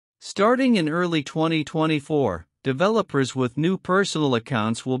Starting in early 2024, developers with new personal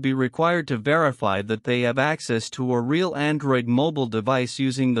accounts will be required to verify that they have access to a real Android mobile device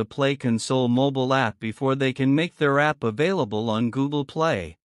using the Play Console mobile app before they can make their app available on Google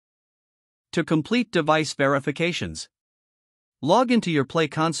Play. To complete device verifications, log into your Play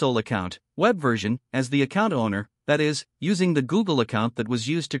Console account, web version, as the account owner, that is, using the Google account that was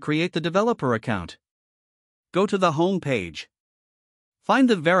used to create the developer account. Go to the home page. Find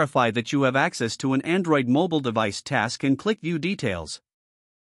the Verify that you have access to an Android mobile device task and click View Details.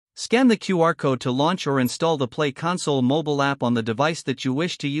 Scan the QR code to launch or install the Play Console mobile app on the device that you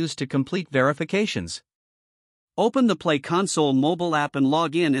wish to use to complete verifications. Open the Play Console mobile app and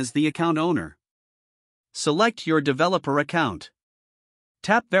log in as the account owner. Select your developer account.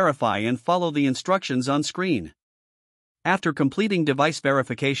 Tap Verify and follow the instructions on screen. After completing device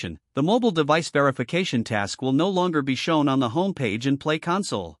verification, the mobile device verification task will no longer be shown on the home page in Play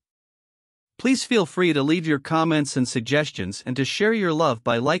Console. Please feel free to leave your comments and suggestions and to share your love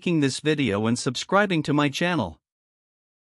by liking this video and subscribing to my channel.